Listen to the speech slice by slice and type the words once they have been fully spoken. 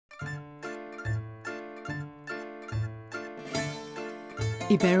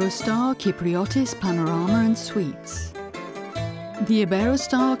Iberostar Kipriotis Panorama and Suites. The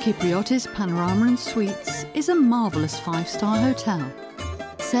Iberostar Kipriotis Panorama and Suites is a marvellous five-star hotel,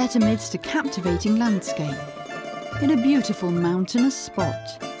 set amidst a captivating landscape, in a beautiful mountainous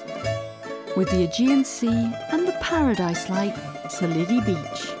spot, with the Aegean Sea and the paradise-like Psalidi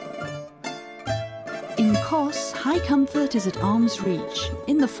beach. In Kos, high comfort is at arm's reach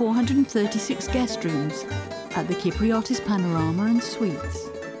in the 436 guest rooms at the Kipriotis Panorama and Suites.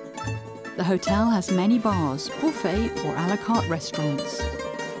 The hotel has many bars, buffet or a la carte restaurants,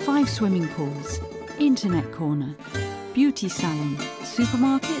 5 swimming pools, internet corner, beauty salon,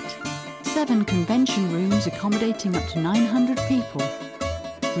 supermarket, 7 convention rooms accommodating up to 900 people,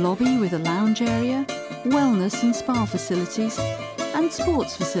 lobby with a lounge area, wellness and spa facilities, and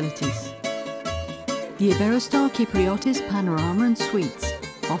sports facilities. The Iberostar Kipriotis Panorama and Suites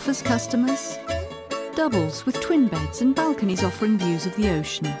offers customers doubles with twin beds and balconies offering views of the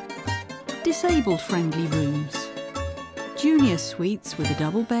ocean, disabled-friendly rooms, junior suites with a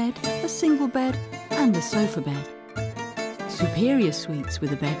double bed, a single bed and a sofa bed, superior suites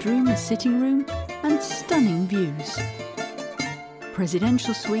with a bedroom, a sitting room and stunning views,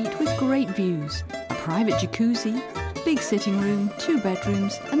 presidential suite with great views, a private jacuzzi, big sitting room, 2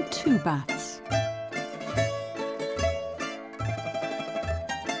 bedrooms and 2 baths.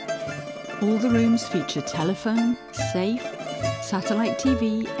 All the rooms feature telephone, safe, satellite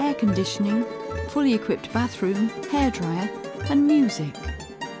TV, air conditioning, fully equipped bathroom, hairdryer and music.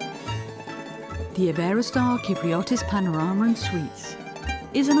 The Iberostar Kipriotis Panorama and Suites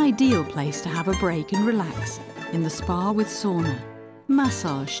is an ideal place to have a break and relax in the spa with sauna,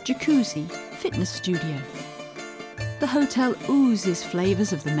 massage, jacuzzi, fitness studio. The hotel oozes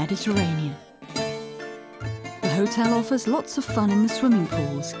flavours of the Mediterranean. The hotel offers lots of fun in the swimming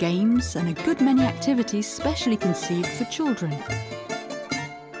pools, games and a good many activities specially conceived for children.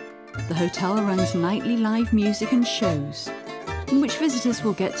 The hotel runs nightly live music and shows, in which visitors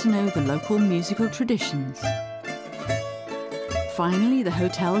will get to know the local musical traditions. Finally, the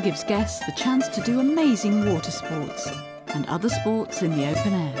hotel gives guests the chance to do amazing water sports and other sports in the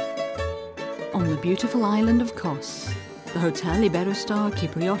open air. On the beautiful island of Kos, the Hotel Iberostar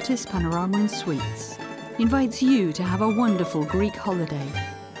Kipriotis Panorama and Suites invites you to have a wonderful Greek holiday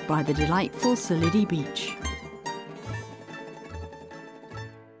by the delightful Psalidi beach.